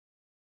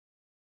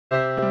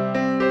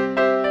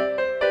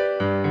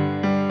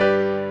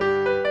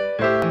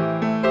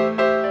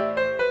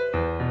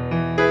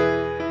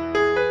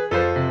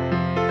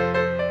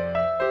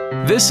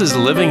This is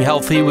Living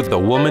Healthy with the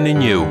Woman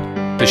in You,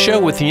 the show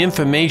with the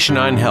information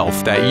on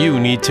health that you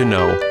need to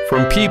know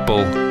from people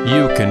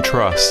you can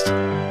trust.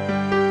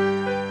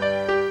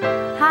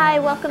 Hi,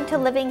 welcome to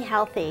Living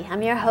Healthy.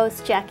 I'm your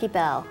host, Jackie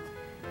Bell.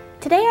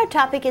 Today our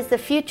topic is the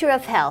future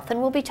of health,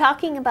 and we'll be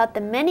talking about the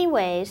many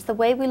ways the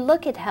way we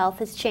look at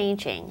health is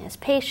changing as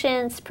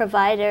patients,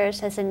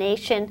 providers, as a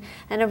nation,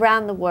 and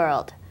around the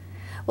world.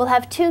 We'll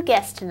have two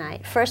guests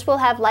tonight. First, we'll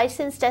have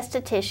licensed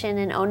esthetician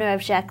and owner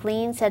of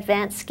Jacqueline's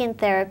Advanced Skin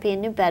Therapy in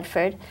New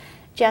Bedford,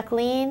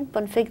 Jacqueline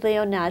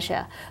Bonfiglio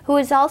Naja, who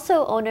is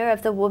also owner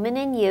of The Woman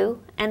in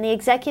You and the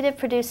executive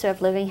producer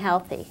of Living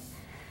Healthy.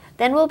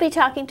 Then we'll be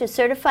talking to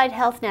certified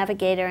health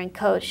navigator and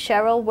coach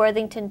Sheryl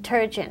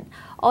Turgeon,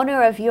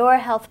 owner of Your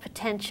Health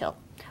Potential.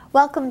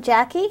 Welcome,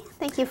 Jackie.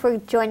 Thank you for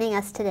joining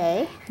us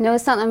today. No,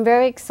 I'm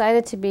very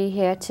excited to be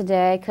here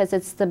today because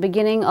it's the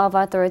beginning of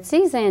our third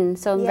season.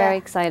 So I'm very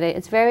excited.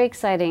 It's very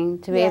exciting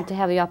to be able to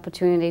have the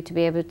opportunity to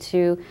be able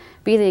to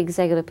be the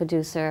executive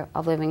producer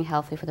of Living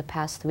Healthy for the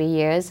past 3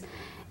 years.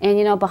 And,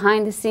 you know,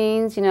 behind the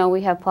scenes, you know,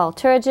 we have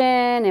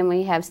Turgeon and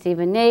we have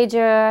Stephen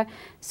Naja.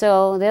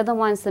 So they're the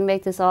ones that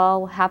make this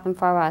all happen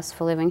for us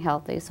for Living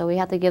Healthy. So we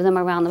have to give them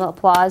a round of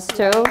applause,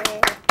 too.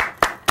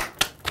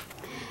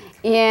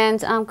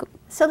 And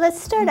so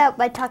let's start out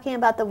by talking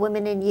about The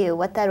Woman in You,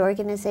 what that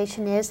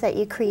organization is that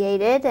you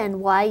created and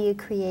why you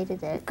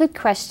created it. Good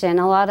question.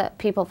 A lot of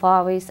people have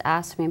always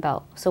asked me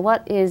about, so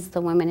what is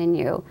The Woman in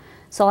You?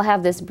 So I'll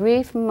have this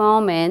brief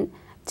moment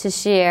to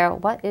share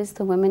what is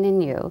The Woman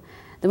in You.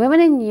 The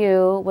Woman in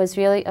You was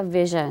really a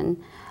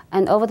vision.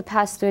 And over the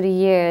past 30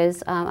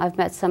 years, I've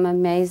met some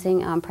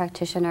amazing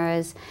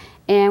practitioners.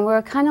 And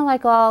we're kind of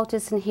like all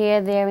just in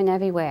here, there, and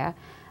everywhere.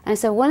 And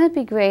so wouldn't it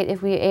be great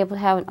if we were able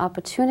to have an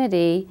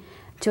opportunity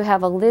to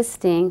have a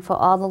listing for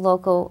all the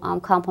local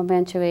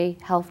complementary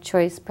health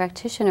choice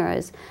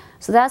practitioners.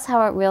 So that's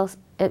how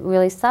it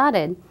really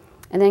started.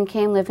 And then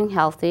came Living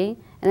Healthy.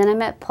 And then I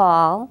met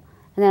Paul.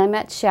 And then I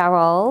met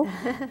Sheryl,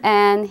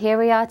 and here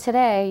we are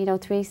today, you know,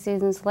 3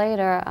 seasons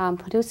later,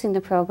 producing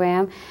the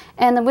program.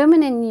 And The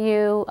Women in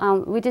You,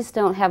 we just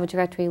don't have a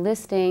directory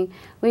listing.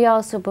 We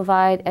also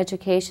provide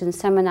education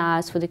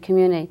seminars for the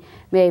community,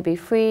 maybe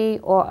free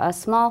or a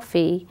small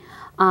fee,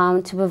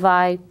 to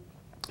provide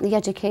the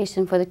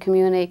education for the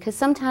community. Because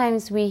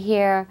sometimes we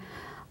hear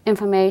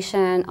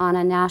information on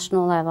a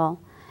national level,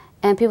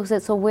 and people say,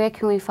 so where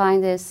can we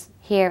find this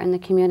here in the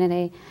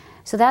community?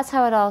 So that's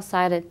how it all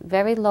started,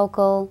 very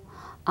local.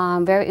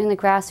 Very in the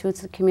grassroots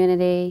of the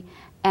community,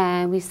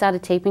 and we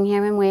started taping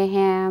here in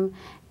Wareham,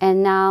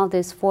 and now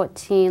there's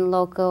 14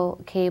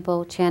 local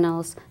cable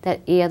channels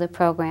that air the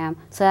program,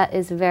 so that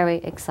is very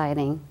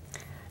exciting.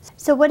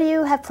 So what do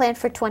you have planned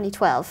for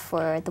 2012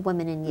 for The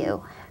Women in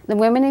You? The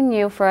Women in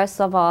You,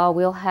 first of all,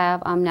 we'll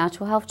have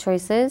Natural Health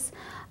Choices.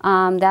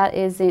 That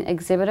is an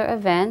exhibitor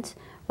event,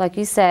 like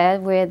you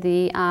said, where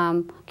the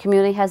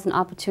community has an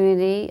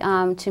opportunity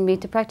to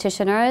meet the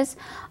practitioners.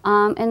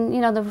 And,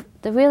 you know,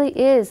 there really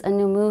is a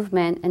new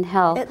movement in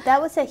health.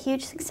 That was a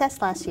huge success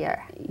last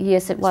year.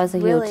 Yes, it was a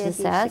really huge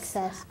success. Huge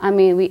success. I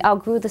mean, we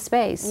outgrew the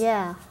space.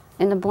 Yeah.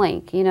 In a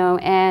blink, you know,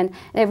 and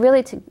it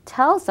really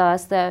tells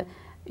us that,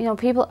 you know,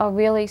 people are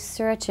really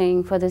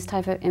searching for this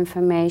type of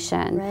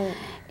information. Right.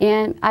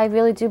 And I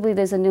really do believe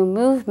there's a new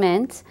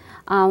movement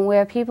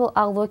where people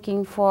are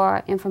looking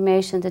for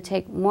information to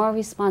take more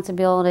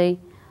responsibility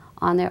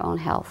on their own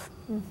health.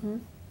 Mm-hmm.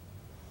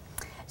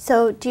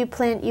 So do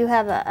you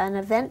have an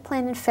event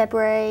planned in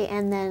February,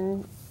 and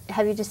then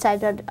have you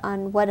decided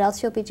on what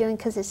else you'll be doing?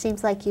 Because it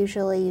seems like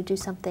usually you do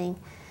something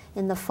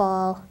in the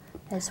fall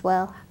as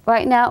well.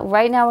 Right now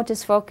we're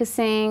just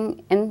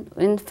focusing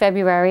in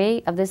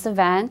February of this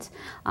event,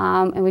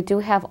 and we do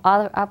have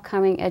other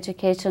upcoming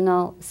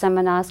educational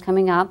seminars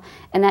coming up,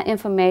 and that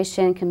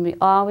information can be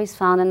always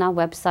found on our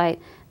website,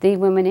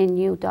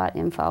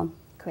 thewomeninu.info.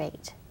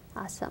 Great.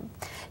 Awesome.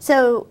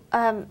 So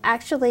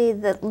actually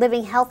the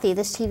Living Healthy,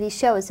 this TV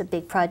show, is a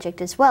big project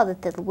as well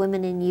that the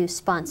Women in You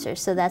sponsors,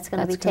 so that's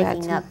going to be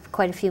taking up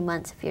quite a few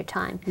months of your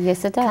time.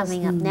 Yes, it does.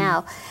 Coming up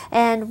now.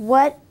 And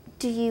what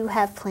do you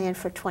have planned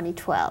for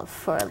 2012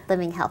 for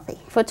Living Healthy?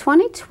 For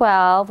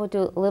 2012, we'll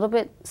do a little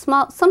bit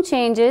some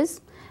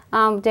changes.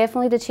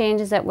 Definitely the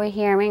changes that we're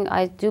hearing.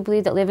 I do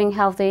believe that Living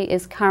Healthy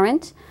is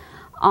current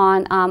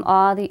on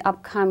all the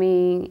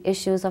upcoming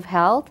issues of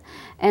health.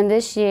 And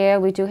this year,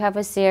 we do have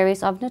a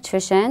series of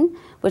nutrition,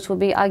 which will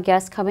be our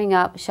guest coming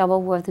up,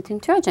 Sheryl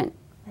Turgeon.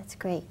 That's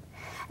great.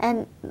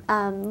 And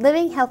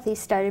Living Healthy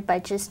started by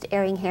just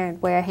airing here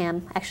in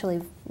Wareham,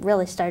 actually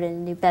really started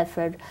in New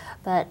Bedford,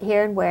 but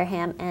here in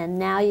Wareham, and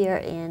now you're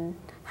in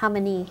how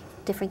many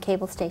different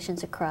cable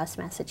stations across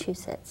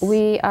Massachusetts?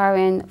 We are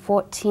in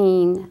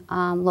 14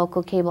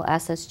 local cable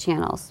access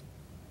channels.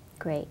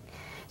 Great.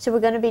 So we're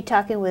going to be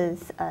talking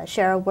with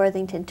Sheryl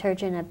Worthington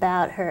Turgeon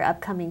about her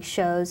upcoming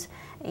shows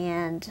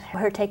and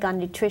her take on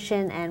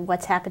nutrition and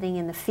what's happening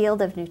in the field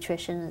of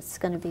nutrition. It's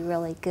going to be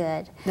really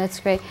good.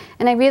 That's great.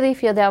 And I really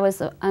feel that was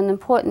an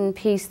important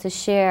piece to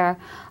share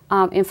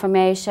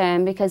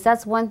information, because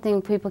that's one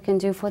thing people can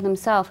do for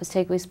themselves, is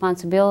take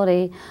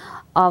responsibility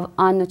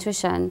on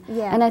nutrition.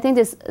 Yeah. And I think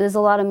there's a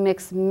lot of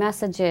mixed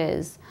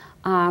messages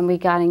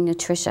regarding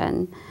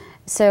nutrition.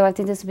 So I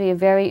think this will be a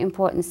very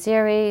important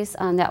series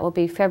that will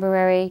be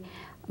February,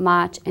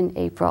 March, and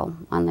April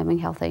on Living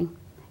Healthy.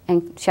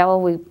 And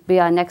Sheryl will be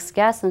our next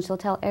guest, and she'll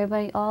tell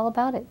everybody all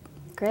about it.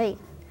 Great.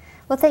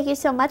 Well, thank you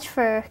so much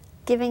for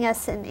giving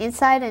us an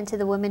insight into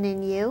the women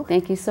in you.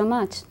 Thank you so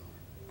much.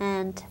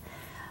 And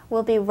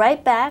we'll be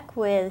right back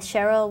with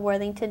Sheryl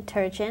Worthington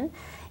Turgeon.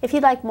 If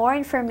you'd like more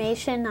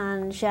information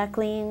on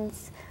Jacqueline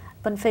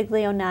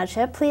Bonfiglio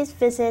Naja, please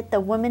visit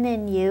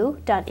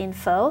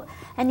thewomaninYou.info,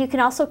 and you can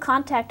also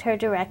contact her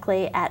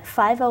directly at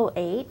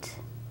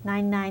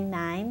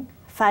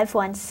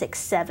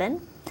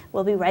 508-999-5167.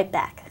 We'll be right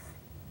back.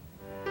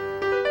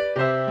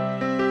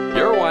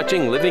 You're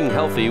watching Living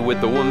Healthy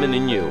with the Woman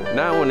in You,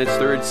 now in its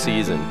third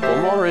season.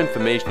 For more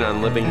information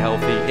on Living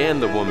Healthy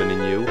and the Woman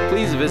in You,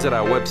 please visit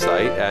our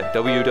website at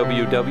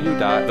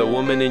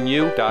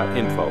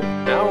www.thewomaninYou.info.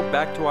 Now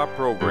back to our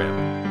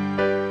program.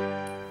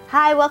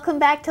 Hi, welcome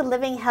back to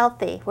Living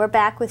Healthy. We're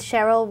back with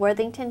Sheryl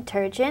Worthington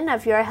Turgeon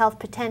of Your Health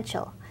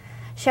Potential.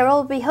 Sheryl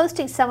will be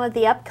hosting some of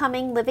the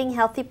upcoming Living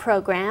Healthy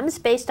programs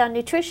based on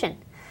nutrition.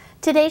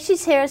 Today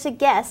she's here as a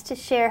guest to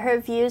share her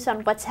views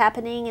on what's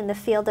happening in the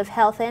field of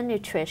health and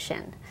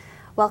nutrition.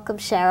 Welcome,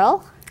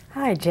 Sheryl.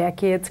 Hi,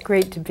 Jackie. It's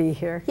great to be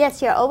here.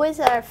 Yes, you're always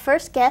our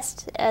first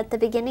guest at the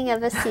beginning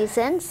of a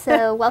season,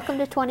 so welcome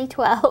to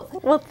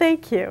 2012. Well,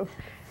 thank you.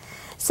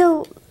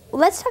 So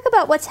let's talk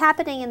about what's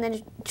happening in the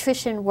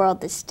nutrition world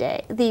these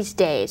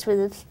days.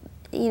 With,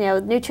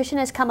 nutrition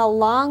has come a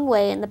long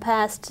way in the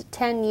past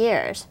 10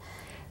 years.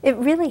 It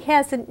really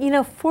has,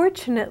 and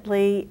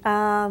fortunately,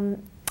 I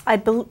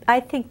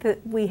think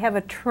that we have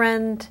a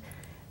trend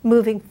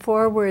moving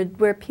forward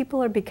where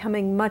people are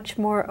becoming much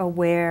more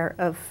aware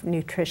of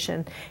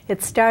nutrition.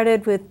 It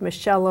started with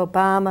Michelle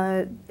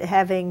Obama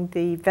having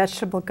the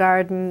vegetable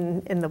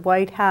garden in the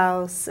White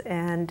House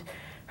and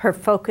her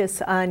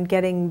focus on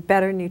getting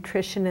better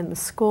nutrition in the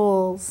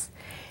schools.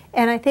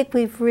 And I think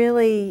we've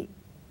really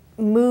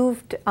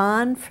moved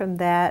on from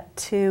that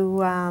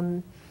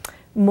to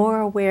more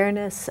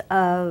awareness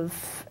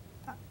of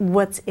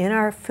what's in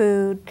our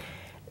food.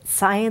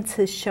 Science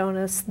has shown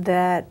us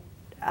that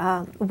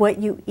what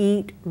you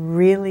eat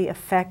really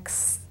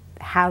affects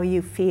how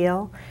you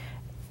feel.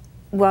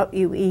 What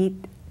you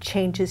eat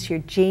changes your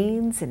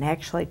genes and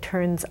actually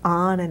turns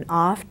on and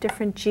off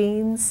different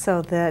genes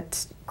so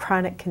that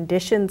chronic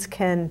conditions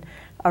can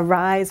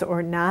arise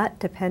or not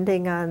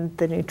depending on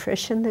the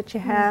nutrition that you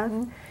have.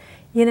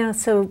 Mm-hmm.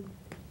 So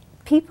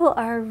people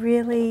are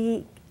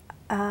really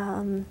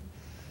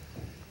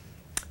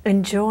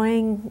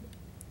enjoying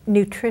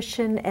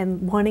nutrition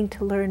and wanting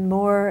to learn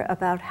more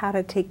about how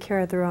to take care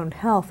of their own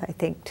health, I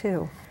think,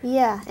 too.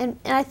 Yeah, and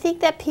I think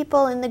that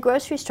people in the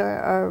grocery store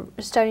are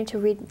starting to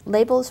read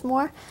labels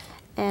more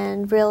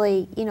and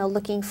really,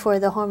 looking for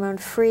the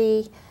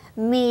hormone-free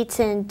meats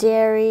and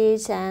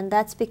dairies, and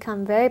that's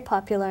become very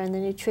popular in the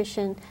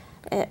nutrition.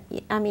 In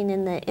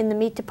the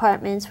meat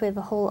departments, we have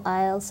a whole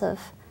aisles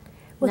of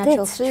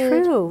natural food. Well,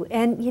 that's true,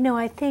 and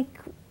I think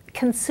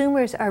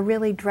consumers are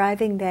really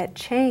driving that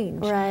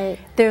change. Right.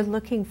 They're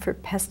looking for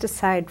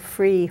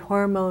pesticide-free,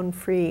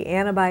 hormone-free,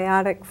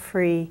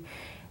 antibiotic-free.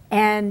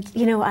 And,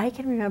 I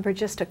can remember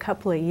just a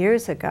couple of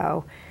years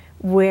ago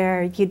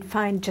where you'd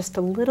find just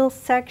a little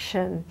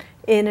section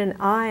in an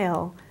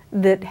aisle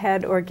that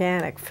had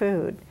organic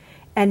food.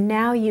 And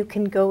now you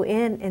can go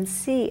in and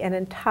see an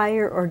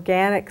entire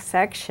organic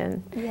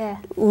section, yeah.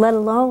 Let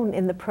alone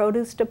in the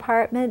produce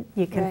department.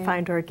 You can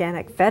find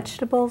organic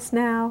vegetables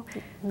now.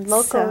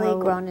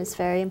 Locally grown is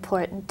very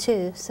important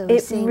too, so we're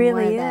seeing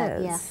really more of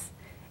that. is.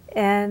 Yeah.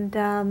 And,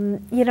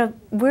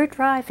 we're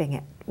driving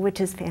it,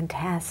 which is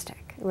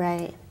fantastic.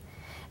 Right.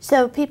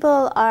 So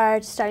people are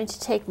starting to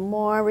take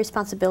more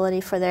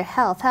responsibility for their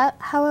health.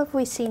 How have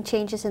we seen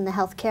changes in the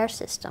healthcare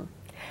system?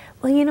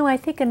 Well, I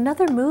think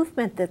another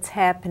movement that's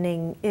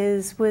happening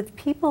is with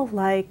people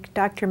like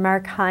Dr.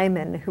 Mark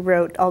Hyman, who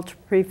wrote Ultra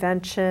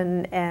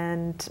Prevention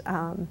and,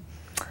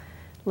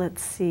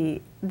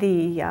 the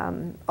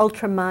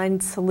Ultra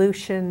Mind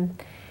Solution.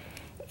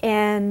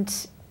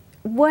 And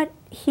what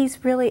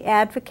he's really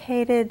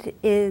advocated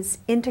is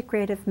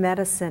integrative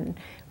medicine,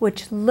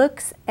 which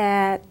looks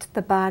at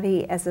the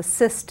body as a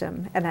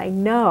system. And I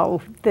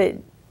know that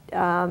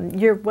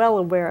you're well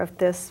aware of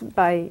this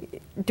by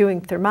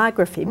doing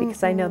thermography,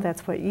 because I know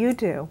that's what you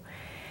do.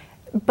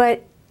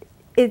 But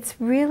it's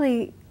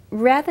really,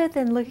 rather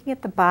than looking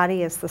at the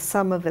body as the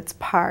sum of its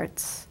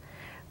parts,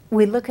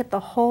 we look at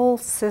the whole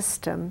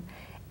system,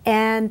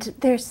 and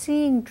they're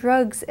seeing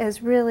drugs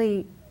as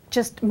really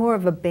just more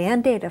of a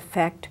Band-Aid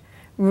effect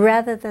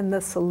rather than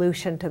the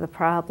solution to the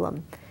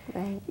problem.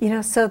 Right. You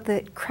know, so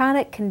the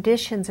chronic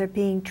conditions are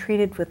being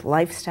treated with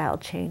lifestyle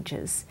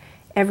changes.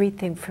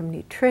 Everything from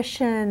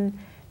nutrition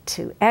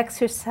to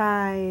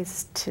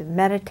exercise to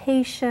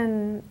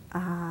meditation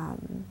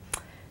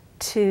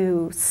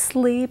to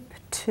sleep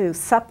to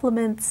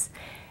supplements.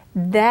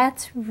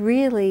 That's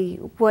really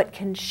what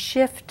can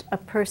shift a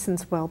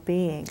person's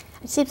well-being.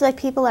 It seems like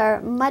people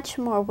are much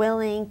more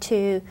willing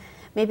to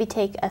maybe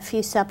take a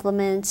few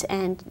supplements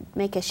and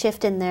make a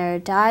shift in their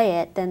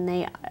diet than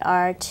they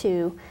are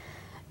to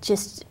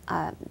just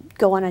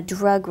go on a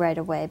drug right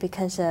away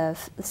because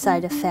of the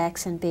side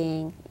effects and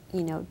being,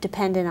 you know,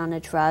 dependent on a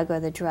drug, or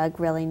the drug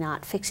really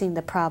not fixing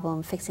the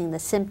problem, fixing the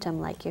symptom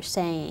like you're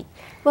saying.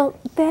 Well,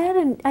 that,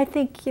 and I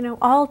think, you know,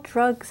 all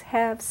drugs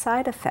have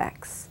side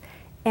effects.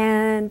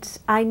 And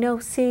I know,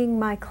 seeing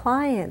my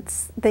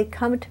clients, they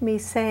come to me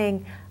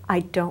saying, I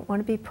don't want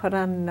to be put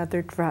on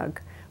another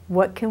drug.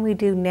 What can we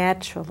do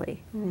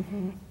naturally?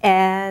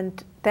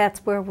 And that's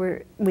where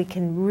we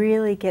can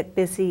really get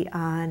busy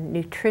on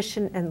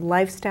nutrition and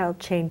lifestyle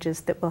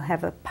changes that will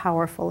have a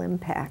powerful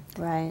impact.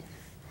 Right.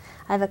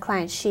 I have a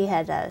client, she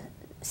has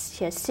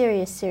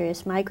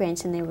serious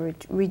migraines, and they were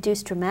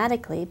reduced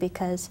dramatically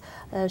because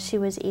she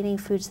was eating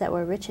foods that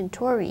were rich in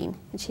taurine,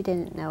 and she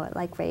didn't know it,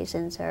 like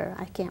raisins, or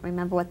I can't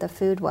remember what the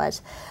food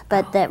was,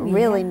 but that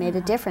really made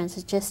a difference.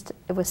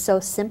 It was so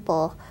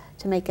simple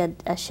to make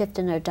a shift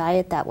in her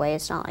diet that way.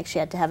 It's not like she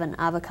had to have an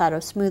avocado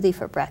smoothie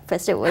for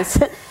breakfast. It was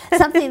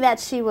something that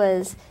she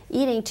was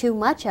eating too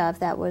much of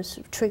that was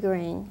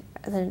triggering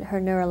her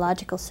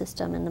neurological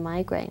system and the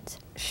migraines.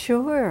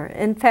 Sure.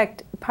 In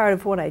fact, part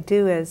of what I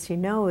do, as you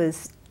know,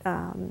 is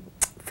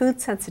food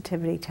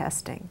sensitivity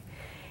testing.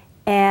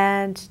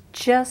 And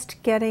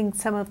just getting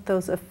some of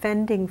those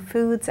offending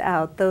foods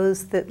out,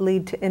 those that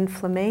lead to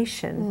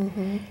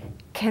inflammation,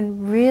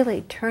 can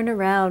really turn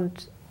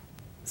around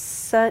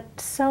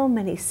so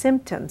many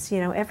symptoms.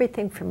 You know,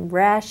 everything from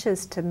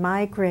rashes to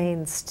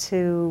migraines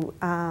to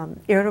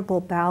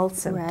irritable bowel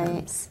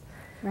symptoms.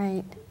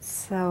 Right.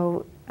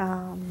 So,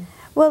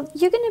 well,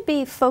 you're going to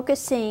be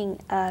focusing,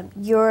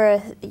 you're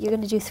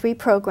going to do 3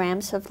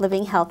 programs of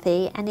Living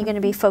Healthy, and you're going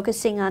to be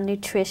focusing on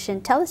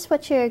nutrition. Tell us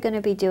what you're going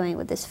to be doing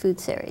with this food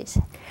series.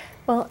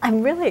 Well,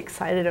 I'm really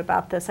excited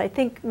about this. I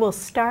think we'll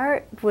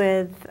start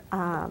with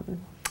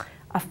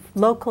a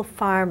local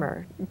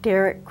farmer,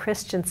 Derek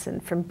Christensen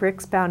from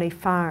Brick's Bounty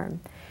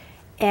Farm.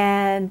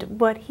 And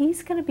what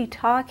he's going to be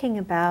talking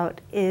about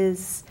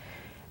is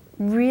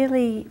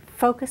really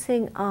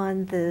focusing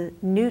on the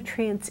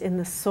nutrients in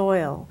the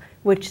soil,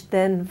 which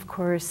then, of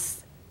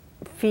course,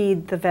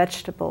 feed the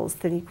vegetables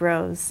that he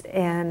grows.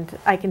 And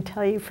I can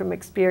tell you from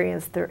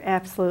experience, they're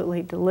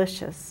absolutely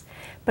delicious.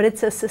 But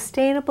it's a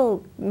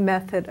sustainable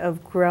method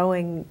of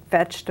growing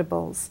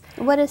vegetables.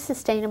 What does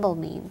sustainable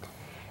mean?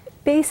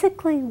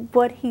 Basically,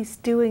 what he's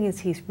doing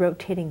is he's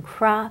rotating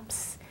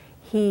crops.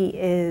 He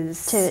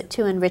is...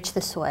 To enrich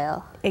the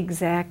soil.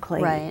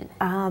 Exactly. Right.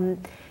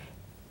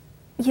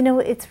 You know,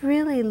 it's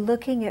really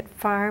looking at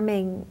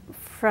farming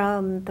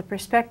from the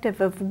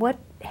perspective of what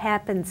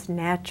happens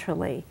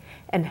naturally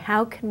and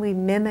how can we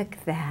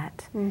mimic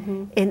that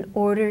in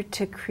order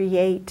to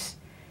create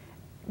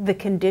the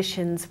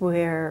conditions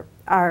where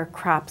our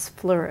crops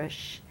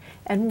flourish.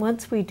 And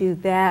once we do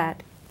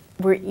that,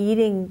 we're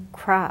eating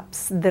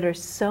crops that are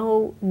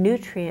so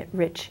nutrient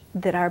rich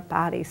that our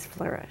bodies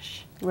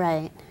flourish.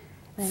 Right.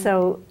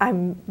 So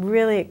I'm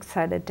really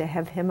excited to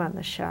have him on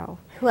the show.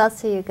 Who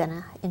else are you going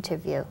to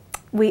interview?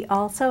 We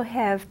also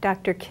have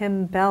Dr.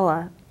 Kim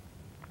Bella,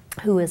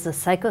 who is a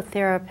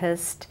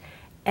psychotherapist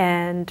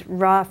and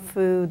raw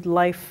food,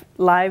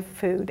 live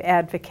food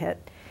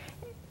advocate.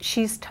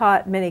 She's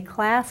taught many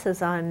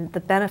classes on the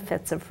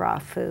benefits of raw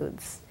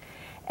foods.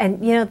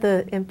 And you know,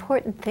 the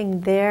important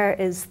thing there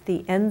is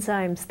the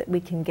enzymes that we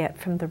can get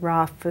from the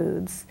raw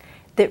foods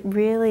that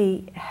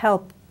really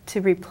help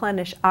to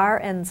replenish our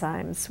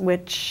enzymes,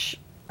 which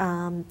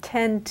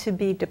tend to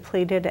be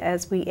depleted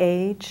as we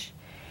age.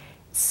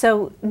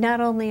 So not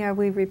only are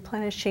we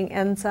replenishing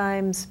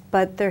enzymes,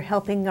 but they're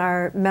helping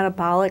our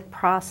metabolic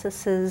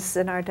processes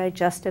and our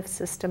digestive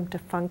system to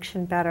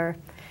function better.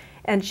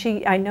 And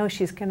I know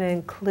she's going to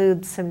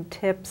include some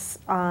tips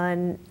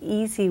on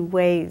easy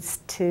ways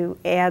to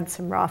add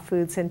some raw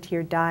foods into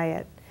your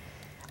diet.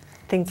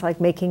 Things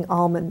like making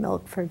almond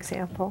milk, for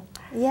example.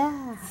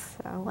 Yeah.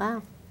 So, wow.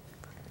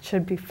 It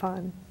should be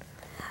fun.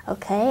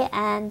 Okay,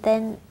 and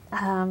then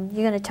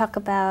you're going to talk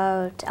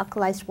about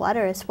alkalized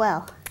water as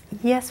well.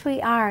 Yes, we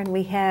are, and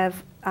we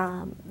have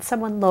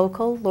someone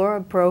local,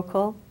 Laura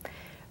Brokel,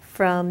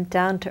 from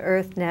Down to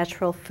Earth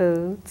Natural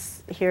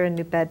Foods here in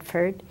New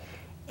Bedford,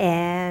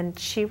 and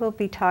she will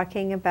be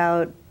talking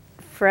about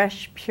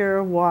fresh,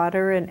 pure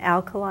water and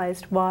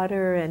alkalized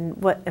water and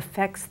what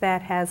effects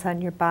that has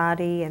on your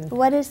body. And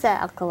what is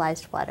that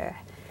alkalized water?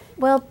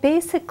 Well,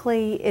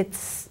 basically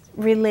it's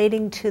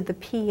relating to the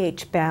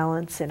pH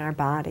balance in our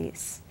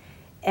bodies.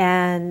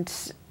 And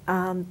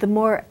the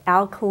more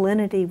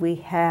alkalinity we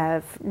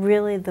have,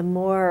 really the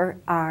more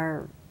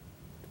our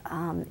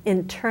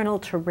internal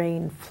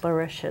terrain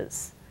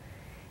flourishes.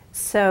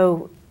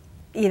 So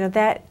you know,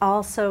 that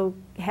also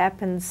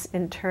happens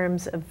in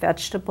terms of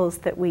vegetables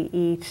that we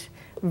eat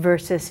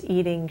versus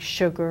eating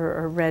sugar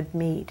or red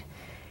meat.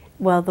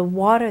 Well, the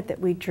water that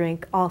we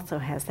drink also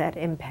has that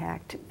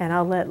impact, and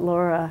I'll let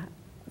Laura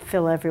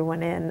fill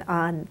everyone in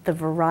on the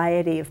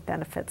variety of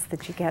benefits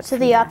that you get. So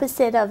the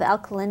opposite of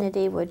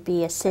alkalinity would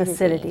be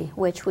acidity,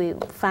 which we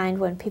find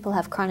when people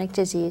have chronic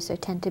disease, they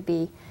tend to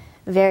be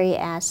very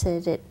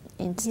acid.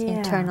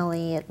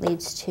 Internally, it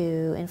leads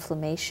to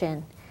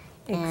inflammation,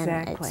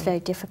 and it's very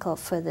difficult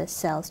for the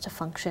cells to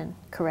function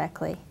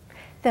correctly.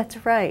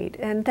 That's right,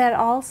 and that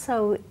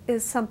also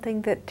is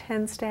something that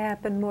tends to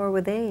happen more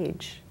with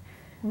age.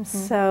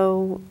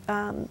 So,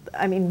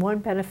 I mean, one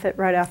benefit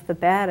right off the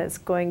bat is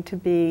going to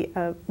be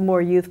a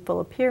more youthful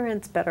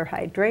appearance, better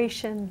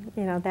hydration,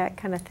 you know, that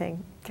kind of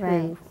thing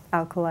through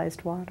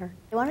alkalized water.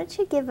 Why don't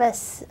you give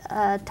us,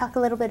 talk a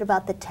little bit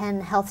about the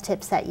 10 health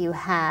tips that you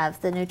have,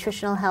 the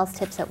nutritional health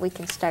tips that we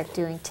can start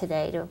doing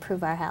today to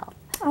improve our health?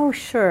 Oh,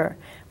 sure.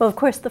 Well, of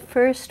course, the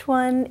first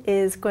one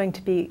is going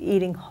to be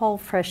eating whole,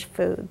 fresh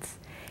foods.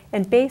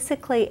 And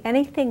basically,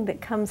 anything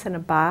that comes in a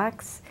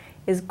box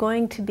is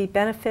going to be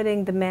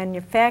benefiting the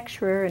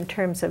manufacturer in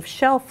terms of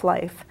shelf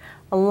life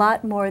a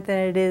lot more than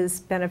it is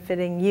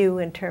benefiting you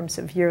in terms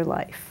of your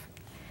life.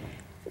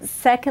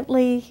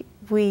 Secondly,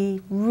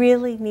 we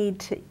really need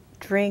to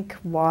drink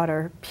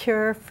water,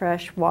 pure,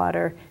 fresh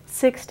water,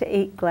 6 to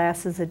 8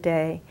 glasses a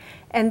day.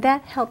 And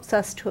that helps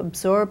us to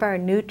absorb our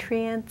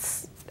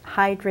nutrients,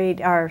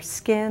 hydrate our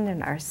skin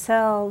and our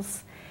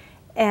cells,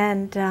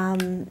 and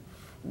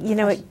you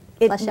know,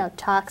 flush out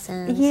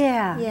toxins.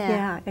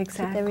 Yeah,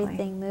 exactly. Keep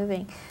everything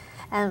moving.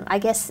 I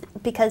guess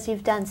because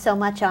you've done so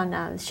much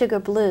on sugar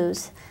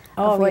blues,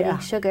 avoiding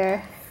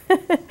sugar.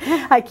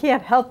 I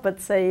can't help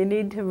but say you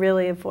need to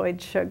really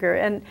avoid sugar,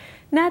 and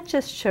not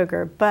just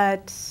sugar,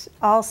 but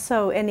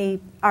also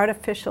any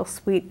artificial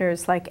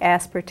sweeteners like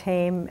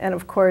aspartame, and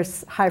of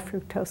course high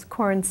fructose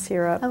corn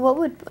syrup. And what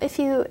would, if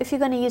you're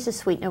going to use a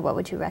sweetener, what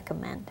would you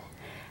recommend?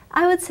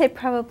 I would say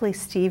probably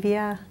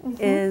stevia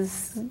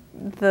is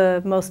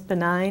the most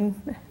benign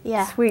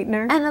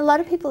sweetener. And a lot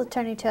of people are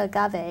turning to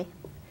agave.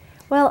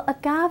 Well,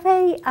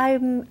 agave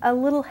I'm a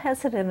little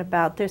hesitant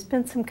about. There's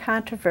been some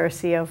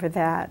controversy over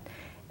that.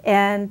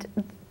 And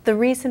the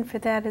reason for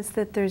that is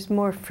that there's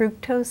more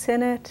fructose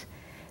in it.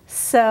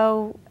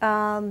 So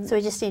so we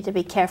just need to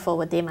be careful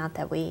with the amount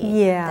that we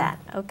eat.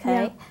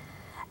 Okay.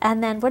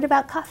 And then what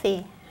about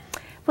coffee?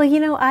 Well,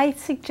 you know, I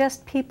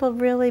suggest people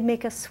really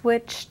make a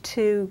switch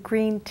to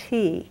green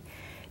tea,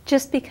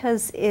 just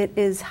because it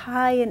is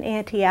high in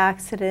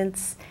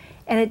antioxidants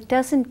and it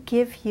doesn't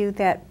give you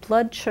that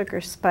blood sugar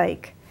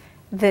spike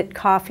that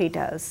coffee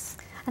does.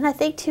 And I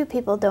think, too,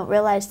 people don't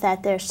realize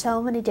that there's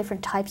so many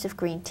different types of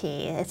green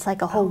tea. It's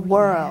like a whole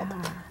world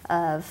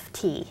of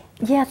tea.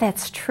 Yeah,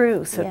 that's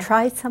true. So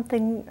try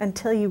something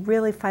until you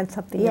really find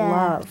something you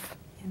love.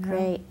 You know?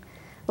 Great.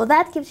 Well,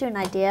 that gives you an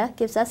idea,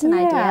 gives us an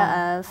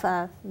idea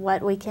of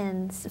what we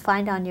can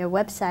find on your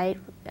website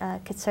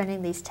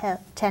concerning these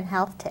 10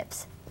 health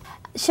tips.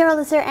 Sheryl,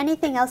 is there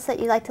anything else that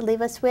you'd like to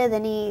leave us with?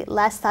 Any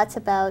last thoughts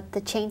about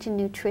the change in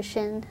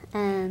nutrition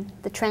and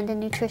the trend in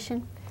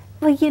nutrition?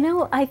 Well, you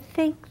know, I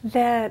think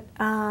that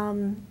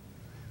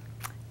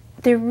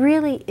there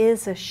really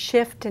is a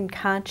shift in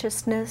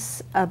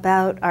consciousness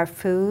about our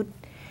food.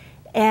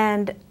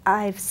 And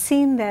I've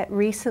seen that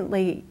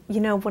recently. You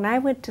know, when I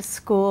went to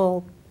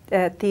school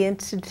at the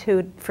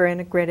Institute for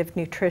Integrative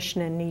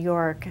Nutrition in New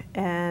York,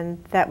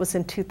 and that was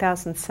in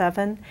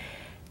 2007,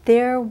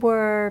 there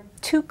were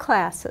 2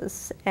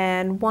 classes,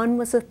 and one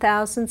was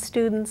 1,000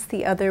 students,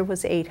 the other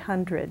was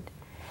 800.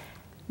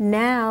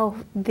 Now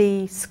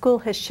the school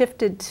has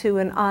shifted to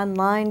an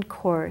online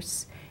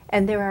course,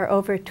 and there are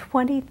over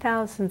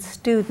 20,000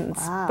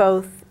 students,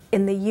 both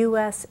in the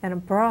U.S. and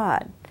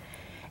abroad.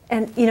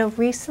 And you know,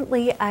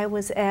 recently I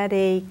was at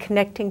a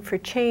Connecting for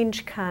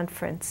Change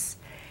conference.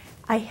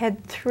 I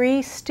had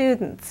 3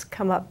 students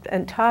come up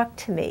and talk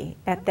to me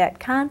at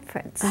that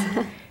conference,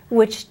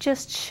 which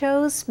just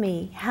shows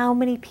me how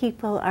many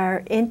people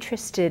are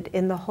interested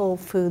in the whole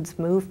foods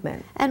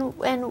movement. And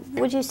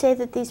would you say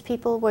that these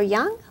people were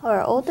young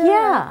or older?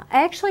 Yeah,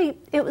 actually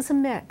it was a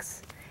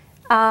mix.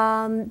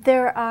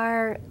 There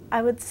are,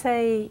 I would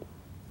say,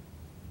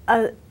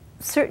 a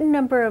certain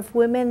number of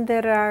women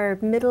that are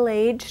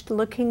middle-aged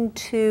looking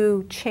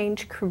to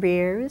change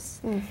careers.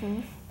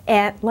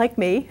 And like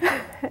me,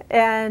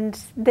 and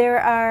there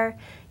are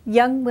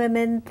young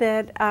women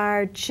that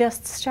are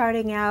just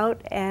starting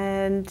out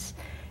and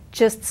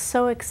just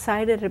so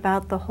excited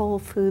about the whole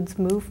foods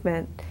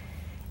movement,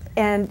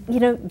 and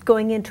you know,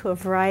 going into a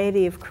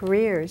variety of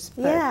careers.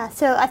 Yeah,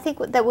 so I think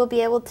that we'll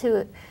be able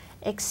to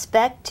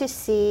expect to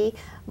see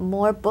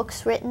more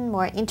books written,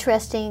 more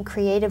interesting,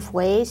 creative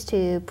ways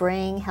to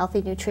bring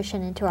healthy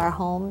nutrition into our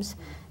homes,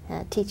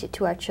 teach it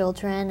to our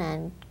children,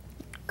 and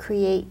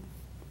create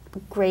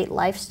great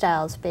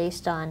lifestyles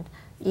based on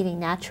eating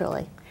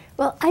naturally.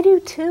 Well, I do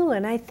too,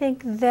 and I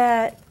think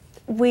that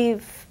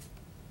we've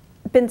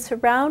been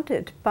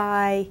surrounded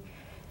by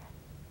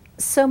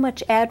so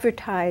much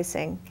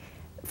advertising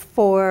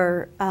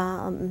for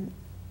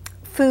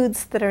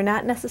foods that are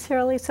not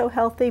necessarily so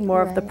healthy,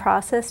 more of the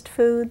processed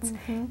foods,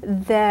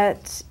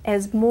 that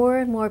as more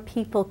and more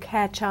people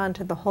catch on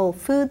to the whole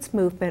foods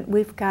movement,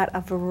 we've got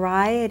a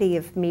variety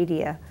of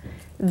media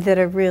that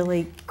are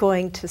really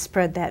going to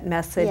spread that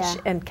message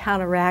and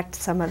counteract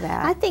some of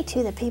that. I think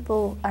too that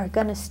people are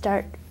going to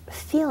start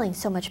feeling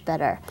so much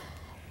better,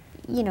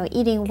 you know,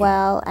 eating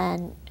well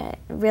and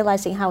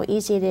realizing how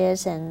easy it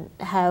is and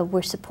how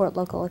we support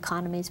local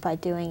economies by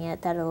doing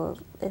it, that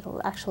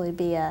it'll actually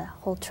be a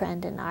whole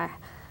trend in our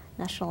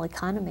national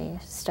economy,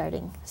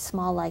 starting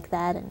small like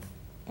that and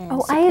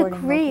oh, I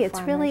agree. It's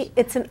really,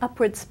 it's an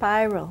upward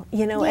spiral.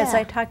 You know, as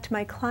I talk to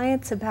my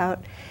clients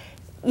about,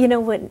 you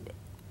know, when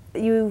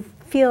you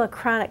feel a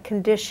chronic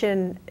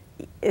condition,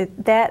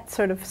 that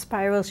sort of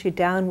spirals you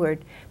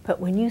downward. But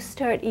when you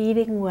start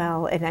eating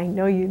well, and I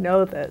know you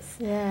know this,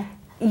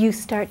 you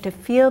start to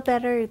feel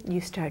better,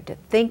 you start to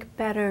think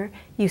better,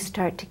 you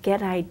start to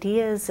get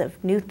ideas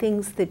of new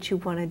things that you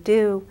want to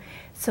do.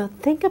 So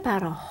think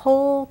about a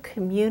whole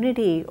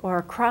community or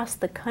across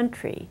the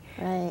country,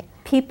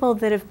 people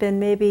that have been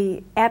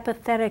maybe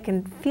apathetic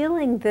and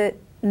feeling that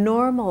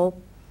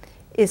normal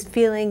is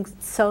feeling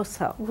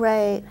so-so.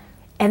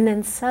 And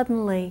then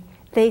suddenly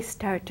they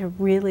start to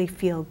really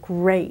feel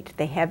great.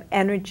 They have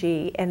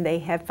energy and they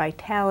have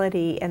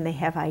vitality and they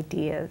have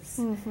ideas.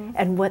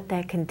 And what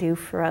that can do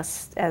for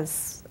us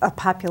as a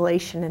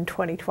population in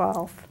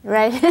 2012.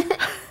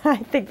 I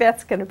think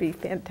that's going to be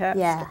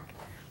fantastic. Yeah,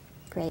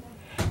 great.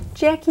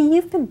 Jackie,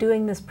 you've been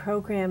doing this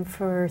program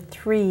for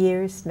 3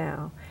 years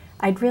now.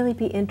 I'd really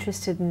be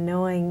interested in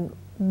knowing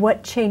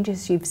what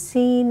changes you've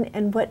seen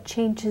and what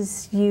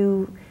changes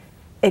you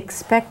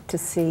expect to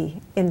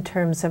see in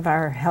terms of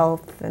our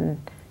health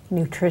and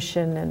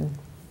nutrition and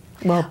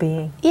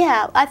well-being.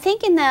 Yeah, I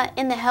think in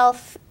the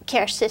health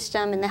care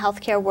system, in the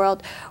healthcare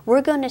world,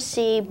 we're going to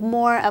see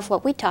more of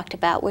what we talked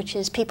about, which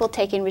is people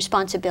taking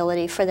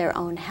responsibility for their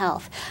own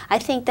health. I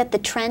think that the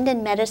trend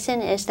in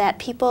medicine is that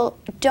people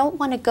don't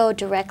want to go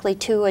directly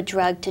to a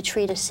drug to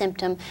treat a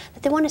symptom,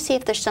 that they want to see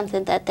if there's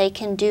something that they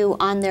can do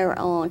on their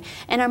own,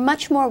 and are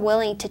much more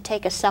willing to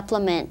take a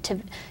supplement,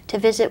 to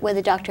visit with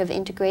a doctor of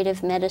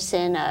integrative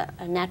medicine, a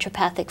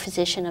naturopathic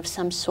physician of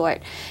some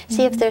sort,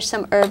 see if there's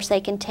some herbs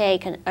they can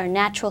take, or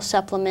natural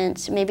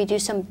supplements, maybe do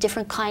some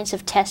different kinds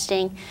of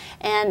testing,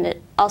 and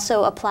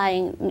also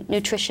applying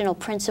nutritional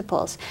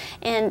principles.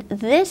 And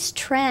this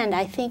trend,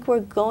 I think we're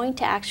going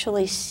to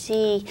actually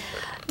see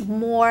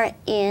more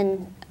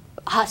in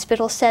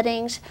hospital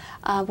settings.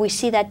 We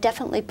see that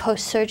definitely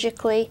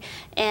post-surgically,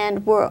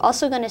 and we're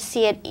also going to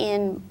see it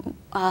in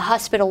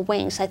hospital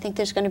wings. I think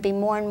there's going to be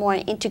more and more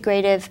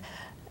integrative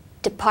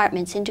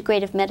departments,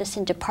 integrative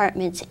medicine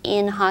departments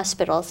in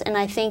hospitals. And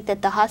I think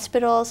that the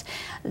hospitals,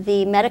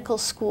 the medical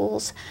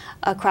schools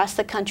across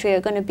the country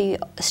are going to be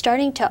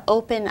starting to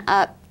open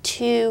up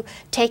to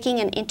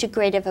taking an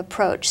integrative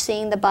approach,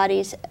 seeing the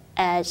bodies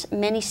as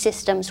many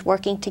systems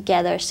working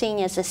together,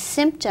 seeing as a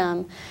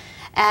symptom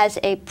as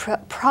a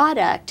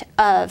product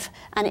of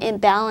an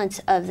imbalance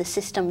of the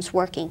systems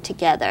working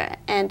together.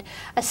 And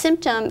a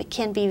symptom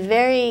can be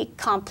very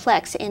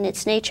complex in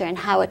its nature and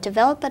how it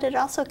developed, but it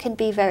also can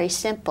be very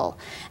simple.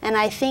 And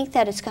I think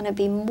that it's going to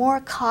be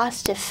more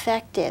cost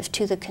effective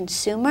to the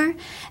consumer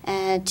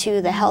and to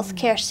the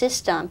healthcare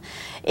system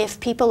if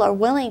people are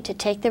willing to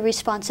take the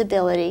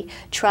responsibility,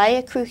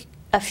 try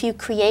a few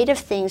creative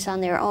things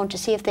on their own to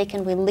see if they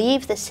can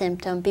relieve the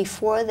symptom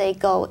before they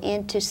go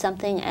into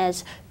something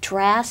as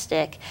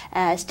drastic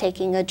as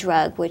taking a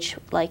drug, which,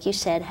 like you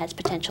said, has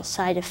potential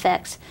side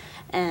effects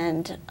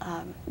and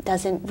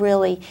doesn't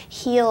really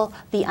heal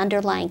the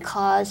underlying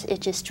cause.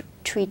 It just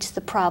treats the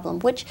problem,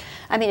 which,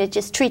 I mean, it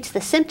just treats the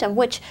symptom,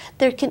 which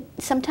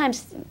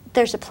sometimes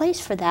there's a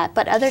place for that,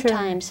 but other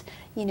times,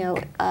 you know,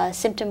 a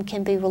symptom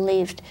can be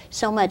relieved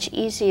so much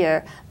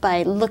easier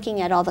by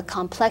looking at all the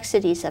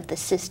complexities of the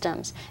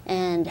systems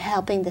and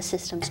helping the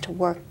systems to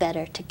work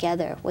better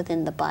together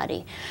within the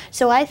body.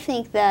 So I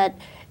think that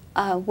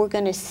we're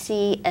going to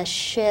see a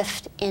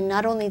shift in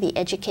not only the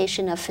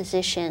education of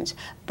physicians,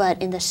 but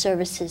in the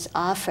services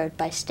offered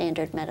by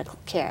standard medical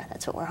care.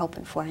 That's what we're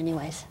hoping for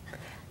anyways.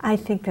 I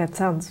think that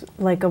sounds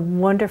like a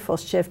wonderful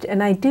shift,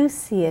 and I do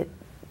see it,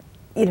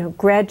 you know,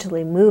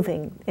 gradually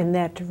moving in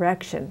that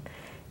direction.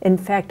 In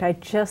fact, I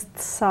just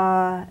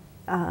saw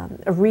a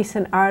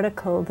recent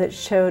article that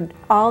showed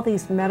all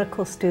these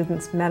medical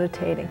students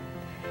meditating.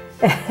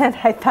 And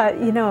I thought,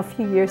 you know, a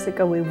few years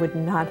ago we would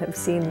not have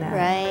seen that.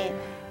 Right.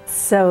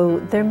 So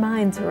their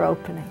minds are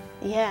opening.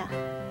 Yeah,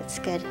 it's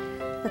good.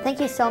 Well, thank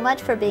you so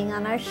much for being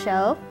on our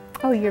show.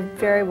 Oh, you're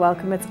very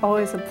welcome. It's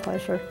always a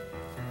pleasure.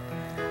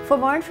 For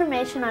more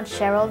information on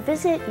Sheryl,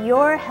 visit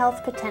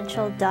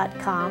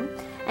yourhealthpotential.com,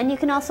 and you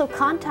can also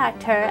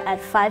contact her at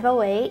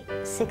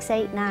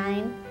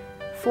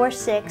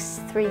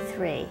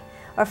 508-689-4633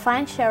 or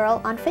find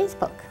Sheryl on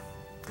Facebook.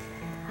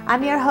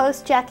 I'm your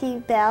host, Jackie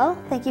Bell.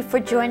 Thank you for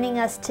joining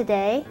us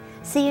today.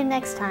 See you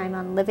next time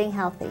on Living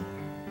Healthy.